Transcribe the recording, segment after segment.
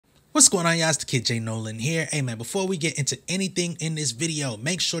What's going on, y'all? It's the Kid J Nolan here. Hey man, before we get into anything in this video,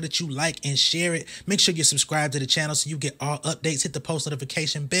 make sure that you like and share it. Make sure you subscribe to the channel so you get all updates. Hit the post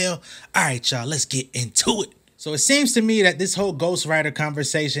notification bell. All right, y'all, let's get into it. So it seems to me that this whole ghostwriter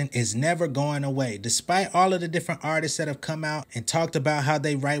conversation is never going away. Despite all of the different artists that have come out and talked about how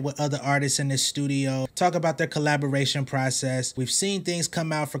they write with other artists in the studio, talk about their collaboration process. We've seen things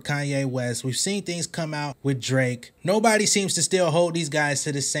come out for Kanye West. We've seen things come out with Drake. Nobody seems to still hold these guys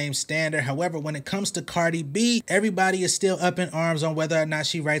to the same standard. However, when it comes to Cardi B, everybody is still up in arms on whether or not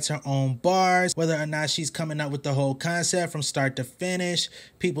she writes her own bars, whether or not she's coming up with the whole concept from start to finish.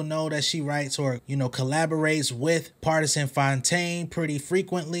 People know that she writes or, collaborates with Pardison Fontaine pretty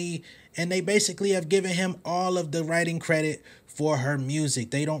frequently, and they basically have given him all of the writing credit for her music.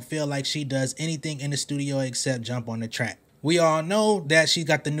 They don't feel like she does anything in the studio except jump on the track. We all know that she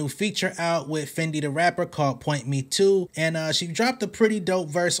got the new feature out with Fendi the rapper called Point Me To, and she dropped a pretty dope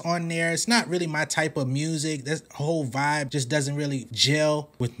verse on there. It's not really my type of music. This whole vibe just doesn't really gel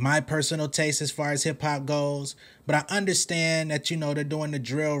with my personal taste as far as hip hop goes. But I understand that, they're doing the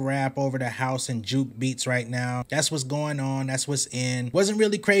drill rap over the house and juke beats right now. That's what's going on. That's what's in. Wasn't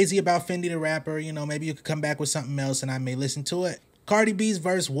really crazy about Fendi the rapper. Maybe you could come back with something else and I may listen to it. Cardi B's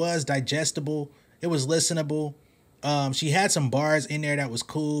verse was digestible. It was listenable. She had some bars in there that was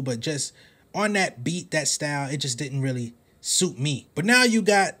cool, but just on that beat, that style, it just didn't really suit me. But now you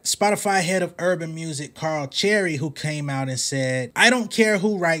got Spotify head of urban music, Carl Cherry, who came out and said, I don't care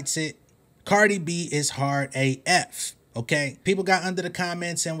who writes it. Cardi B is hard AF. Okay. People got under the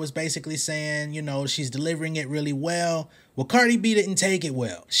comments and was basically saying, she's delivering it really well. Well, Cardi B didn't take it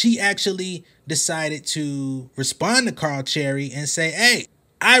well. She actually decided to respond to Carl Cherry and say, hey,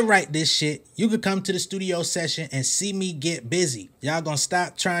 I write this shit. You could come to the studio session and see me get busy. Y'all gonna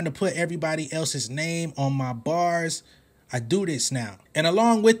stop trying to put everybody else's name on my bars. I do this now. And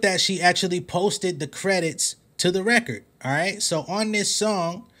along with that, she actually posted the credits to the record. All right. So on this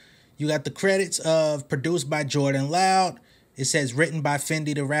song, you got the credits of produced by Jordan Loud. It says written by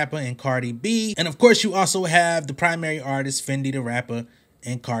Fendi the rapper and Cardi B. And of course, you also have the primary artist, Fendi the rapper,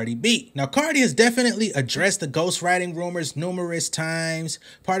 and Cardi B. Now, Cardi has definitely addressed the ghostwriting rumors numerous times.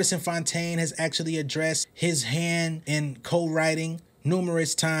 Pardison Fontaine has actually addressed his hand in co-writing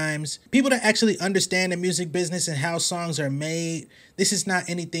numerous times. People that actually understand the music business and how songs are made, this is not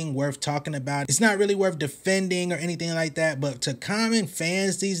anything worth talking about. It's not really worth defending or anything like that, but to common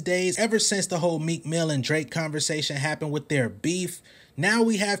fans these days, ever since the whole Meek Mill and Drake conversation happened with their beef, now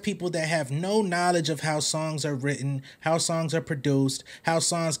we have people that have no knowledge of how songs are written, how songs are produced, how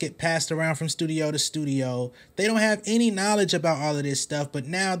songs get passed around from studio to studio. They don't have any knowledge about all of this stuff, but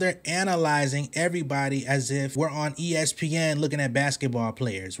now they're analyzing everybody as if we're on ESPN looking at basketball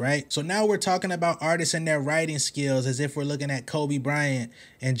players, right? So now we're talking about artists and their writing skills as if we're looking at Kobe Bryant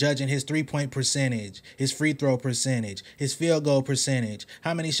and judging his three-point percentage, his free throw percentage, his field goal percentage,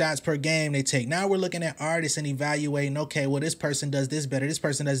 how many shots per game they take. Now we're looking at artists and evaluating, okay, well, this person does this better, this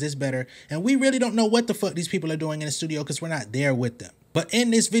person does this better, and we really don't know what the fuck these people are doing in the studio because we're not there with them. But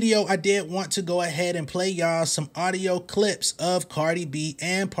in this video, I did want to go ahead and play y'all some audio clips of Cardi B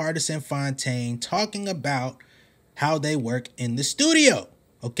and Pardison Fontaine talking about how they work in the studio.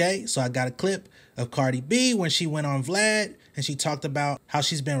 Okay, so I got a clip of Cardi B when she went on Vlad and she talked about how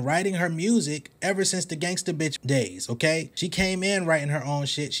she's been writing her music ever since the Gangsta Bitch days, okay? She came in writing her own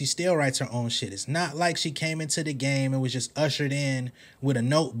shit. She still writes her own shit. It's not like she came into the game and was just ushered in with a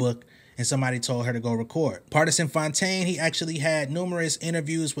notebook and somebody told her to go record. Pardison Fontaine, he actually had numerous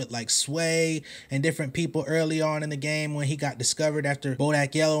interviews with like Sway and different people early on in the game when he got discovered after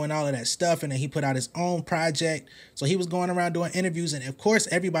Bodak Yellow and all of that stuff, and then he put out his own project. So he was going around doing interviews, and of course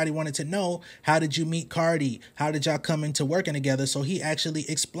everybody wanted to know, how did you meet Cardi? How did y'all come into working together? So he actually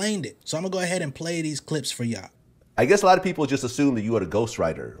explained it. So I'm gonna go ahead and play these clips for y'all. I guess a lot of people just assume that you are a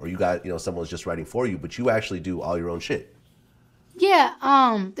ghostwriter or you got, someone's just writing for you, but you actually do all your own shit. Yeah,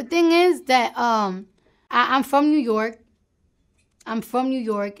 the thing is that I'm from New York. I'm from New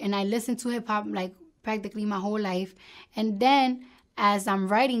York, and I listen to hip hop like practically my whole life. And then as I'm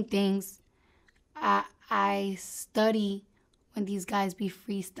writing things, I study when these guys be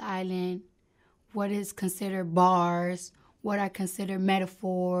freestyling, what is considered bars, what I consider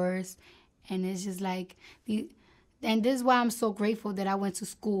metaphors, and it's just like and this is why I'm so grateful that I went to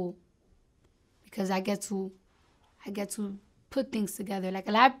school, because I get to put things together. Like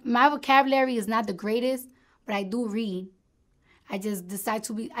my vocabulary is not the greatest, but I do read. I just decide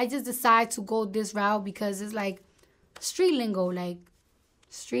to go this route because it's like street lingo, like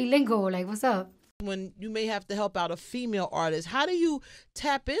what's up? When you may have to help out a female artist, how do you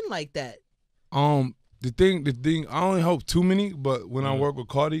tap in like that? the thing, I don't help too many, but when I work with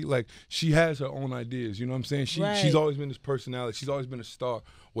Cardi, like, she has her own ideas, you know what I'm saying? She's always been this personality. She's always been a star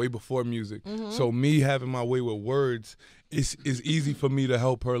way before music. So me having my way with words, it's easy for me to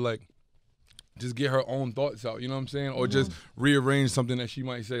help her, like, just get her own thoughts out, you know what I'm saying? Or just rearrange something that she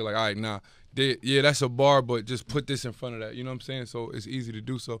might say, like, all right, nah, yeah, that's a bar, but just put this in front of that, you know what I'm saying? So it's easy to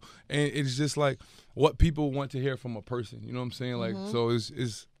do so. And it's just like what people want to hear from a person, you know what I'm saying? Like, so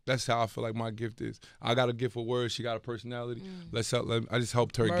it's that's how I feel like my gift is. I got a gift for words. She got a personality. I just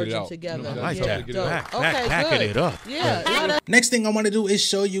helped her get it out. Together. You know, I like that. Backing it up. Yeah. Next thing I want to do is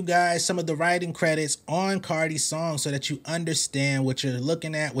show you guys some of the writing credits on Cardi's songs so that you understand what you're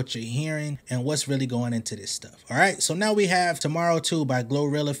looking at, what you're hearing, and what's really going into this stuff. All right, so now we have Tomorrow 2 by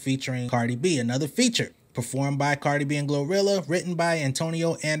Glorilla featuring Cardi B, another feature. Performed by Cardi B and Glorilla, written by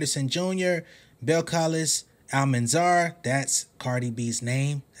Antonio Anderson Jr., Belcalis Almanzar, that's Cardi B's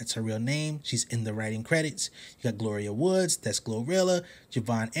name. That's her real name. She's in the writing credits. You got Gloria Woods, that's Glorilla,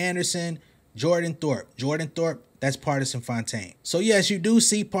 Javon Anderson, Jordan Thorpe. Jordan Thorpe, that's Pardison Fontaine. So yes, you do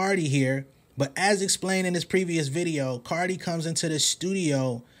see Party here, but as explained in this previous video, Cardi comes into the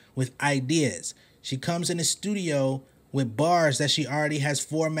studio with ideas. She comes in the studio with bars that she already has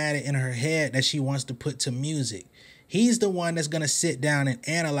formatted in her head that she wants to put to music. He's the one that's going to sit down and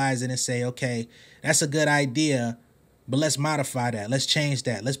analyze it and say, okay, that's a good idea, but let's modify that. Let's change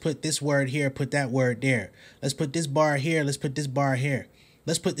that. Let's put this word here, put that word there. Let's put this bar here. Let's put this bar here.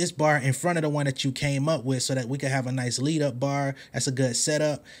 Let's put this bar in front of the one that you came up with so that we could have a nice lead up bar. That's a good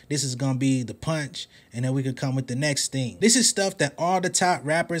setup. This is going to be the punch. And then we could come with the next thing. This is stuff that all the top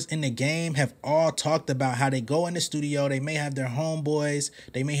rappers in the game have all talked about, how they go in the studio. They may have their homeboys.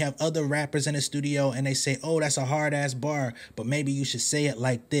 They may have other rappers in the studio and they say, oh, that's a hard ass bar, but maybe you should say it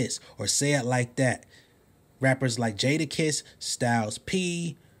like this or say it like that. Rappers like Jadakiss, Styles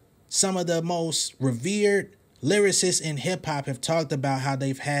P, some of the most revered lyricists in hip-hop have talked about how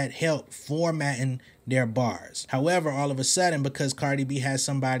they've had help formatting their bars. However, all of a sudden, because Cardi B has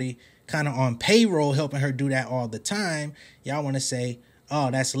somebody kind of on payroll helping her do that all the time, y'all want to say,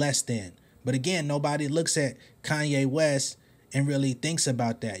 oh, that's less than. But again, nobody looks at Kanye West and really thinks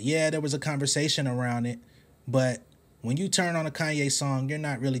about that. Yeah, there was a conversation around it, but when you turn on a Kanye song, you're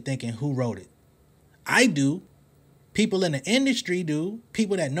not really thinking who wrote it. I do. People in the industry do.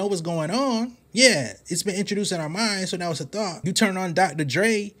 People that know what's going on. Yeah, it's been introduced in our minds, so now it's a thought. You turn on Dr.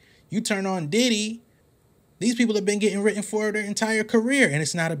 Dre, you turn on Diddy. These people have been getting written for their entire career, and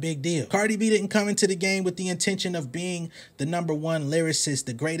it's not a big deal. Cardi B didn't come into the game with the intention of being the #1 lyricist,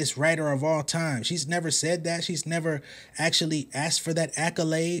 the greatest writer of all time. She's never said that. She's never actually asked for that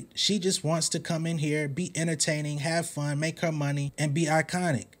accolade. She just wants to come in here, be entertaining, have fun, make her money, and be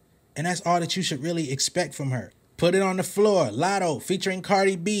iconic. And that's all that you should really expect from her. Put It on the Floor, Lotto, featuring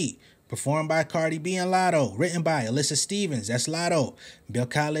Cardi B. Performed by Cardi B and Lotto. Written by Alyssa Stevens, that's Lotto.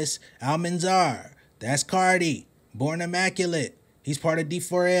 Belcalis Almanzar, that's Cardi. Born Immaculate, he's part of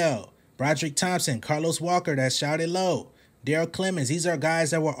D4L. Broderick Thompson, Carlos Walker, that's Shout It Low. Daryl Clemens, these are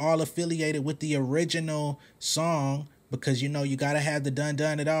guys that were all affiliated with the original song because, you know, you got to have the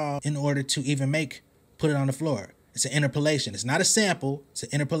done it all in order to even make Put It on the Floor. It's an interpolation. It's not a sample. It's an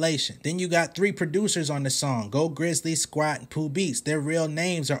interpolation. Then you got 3 producers on the song. Go Grizzly, Squat, and Pooh Beats. Their real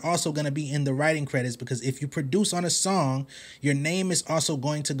names are also going to be in the writing credits because if you produce on a song, your name is also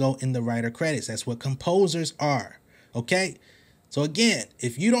going to go in the writer credits. That's what composers are. Okay? So again,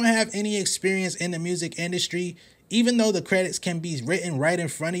 if you don't have any experience in the music industry, even though the credits can be written right in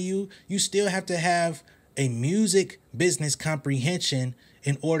front of you, you still have to have a music business comprehension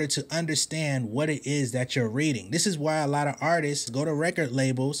in order to understand what it is that you're reading. This is why a lot of artists go to record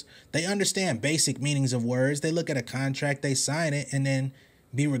labels. They understand basic meanings of words. They look at a contract, they sign it, and then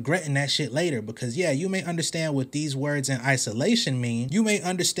be regretting that shit later. Because yeah, you may understand what these words in isolation mean. You may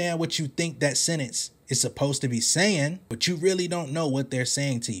understand what you think that sentence is supposed to be saying, but you really don't know what they're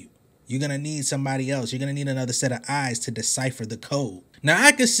saying to you. You're going to need somebody else. You're going to need another set of eyes to decipher the code. Now,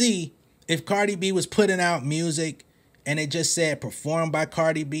 I could see if Cardi B was putting out music and it just said performed by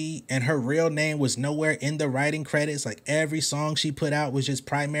Cardi B and her real name was nowhere in the writing credits, like every song she put out was just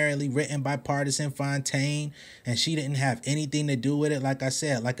primarily written by Pardison Fontaine and she didn't have anything to do with it, like I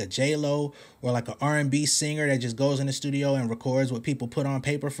said, like a J-Lo or like an R&B singer that just goes in the studio and records what people put on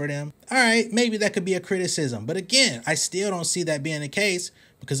paper for them. All right, maybe that could be a criticism. But again, I still don't see that being the case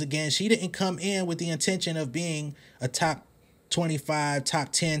because again, she didn't come in with the intention of being a top 25, top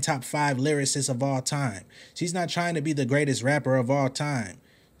 10, top 5 lyricist of all time. She's not trying to be the greatest rapper of all time.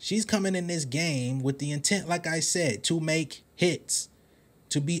 She's coming in this game with the intent, like I said, to make hits,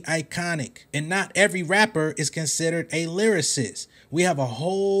 to be iconic. And not every rapper is considered a lyricist. We have a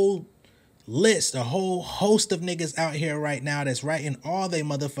whole list, a whole host of niggas out here right now that's writing all they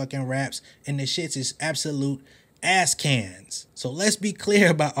motherfucking raps, and the shits is absolute ass cans. So let's be clear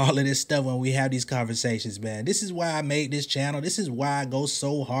about all of this stuff when we have these conversations, man. This is why I made this channel. This is why I go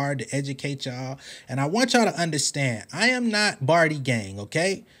so hard to educate y'all. And I want y'all to understand, I am not Barty gang,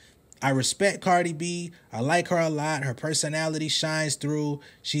 okay? I respect Cardi B. I like her a lot. Her personality shines through.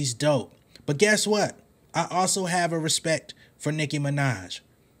 She's dope. But guess what? I also have a respect for Nicki Minaj,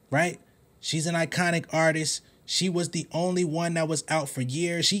 right? She's an iconic artist. She was the only one that was out for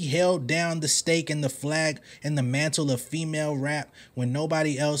years. She held down the stake and the flag and the mantle of female rap when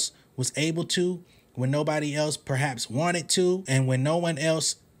nobody else was able to, when nobody else perhaps wanted to, and when no one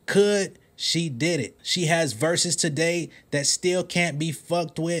else could. She did it. She has verses today that still can't be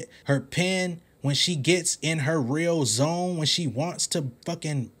fucked with. Her pen, when she gets in her real zone, when she wants to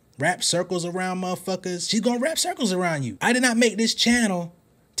fucking rap circles around motherfuckers, she's gonna rap circles around you. I did not make this channel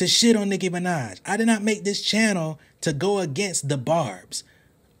to shit on Nicki Minaj. I did not make this channel to go against the Barbs.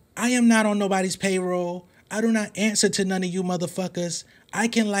 I am not on nobody's payroll. I do not answer to none of you motherfuckers. I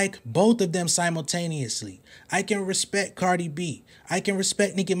can like both of them simultaneously. I can respect Cardi B. I can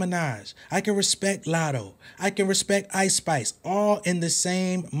respect Nicki Minaj. I can respect Lotto. I can respect Ice Spice. All in the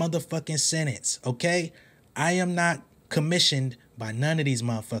same motherfucking sentence, okay? I am not commissioned by none of these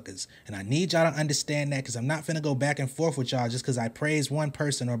motherfuckers. And I need y'all to understand that, because I'm not finna go back and forth with y'all just because I praise one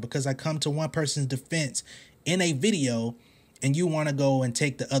person or because I come to one person's defense in a video and you want to go and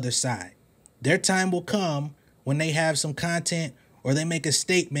take the other side. Their time will come when they have some content or they make a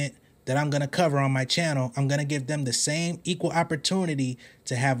statement that I'm going to cover on my channel. I'm going to give them the same equal opportunity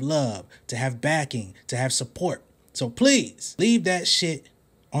to have love, to have backing, to have support. So please leave that shit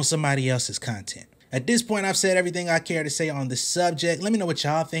on somebody else's content. At this point, I've said everything I care to say on this subject. Let me know what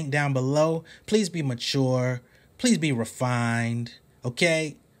y'all think down below. Please be mature. Please be refined.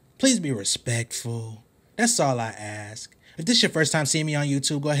 Okay? Please be respectful. That's all I ask. If this is your first time seeing me on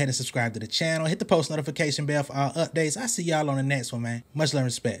YouTube, go ahead and subscribe to the channel. Hit the post notification bell for all updates. I'll see y'all on the next one, man. Much love and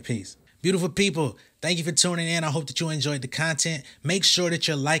respect. Peace. Beautiful people, thank you for tuning in. I hope that you enjoyed the content. Make sure that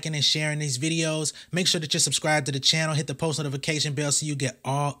you're liking and sharing these videos. Make sure that you're subscribed to the channel. Hit the post notification bell so you get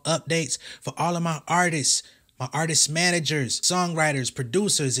all updates. For all of my artists, my artist managers, songwriters,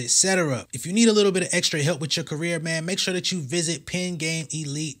 producers, etc. If you need a little bit of extra help with your career, man, make sure that you visit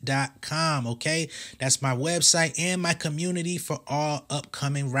pengameelite.com, okay? That's my website and my community for all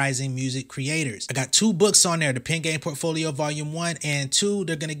upcoming rising music creators. I got 2 books on there, the Pen Game Portfolio Volume 1 and 2.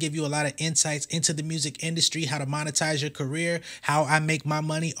 They're going to give you a lot of insights into the music industry, how to monetize your career, how I make my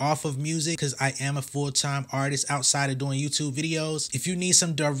money off of music, because I am a full-time artist outside of doing YouTube videos. If you need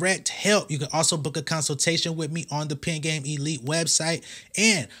some direct help, you can also book a consultation with me on the Pen Game Elite website.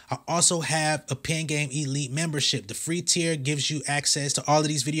 And I also have a Pen Game Elite membership. The free tier gives you access to all of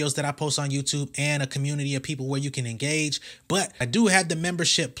these videos that I post on YouTube and a community of people where you can engage. But I do have the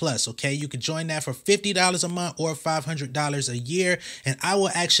membership plus, okay? You can join that for $50 a month or $500 a year, and I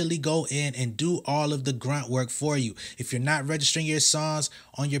will actually go in and do all of the grunt work for you. If you're not registering your songs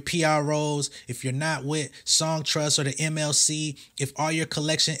on your PROs, if you're not with Song Trust or the MLC, if all your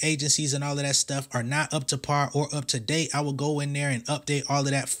collection agencies and all of that stuff are not up to par or up to date, I will go in there and update all of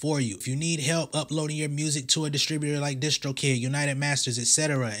that for you. If you need help uploading your music to a distributor like DistroKid, United Masters,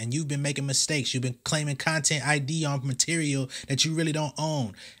 etc., and you've been making mistakes, you've been claiming content ID on material that you really don't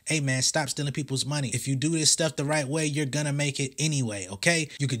own, hey man, stop stealing people's money. If you do this stuff the right way, you're gonna make it anyway, okay?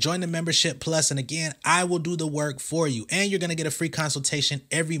 You can join the membership plus, and again, I will do the work for you, and you're gonna get a free consultation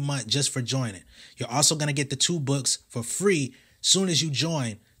every month just for joining. You're also gonna get the 2 books for free soon as you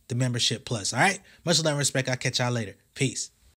join the membership plus. All right, much love and respect. I'll catch y'all later. Peace.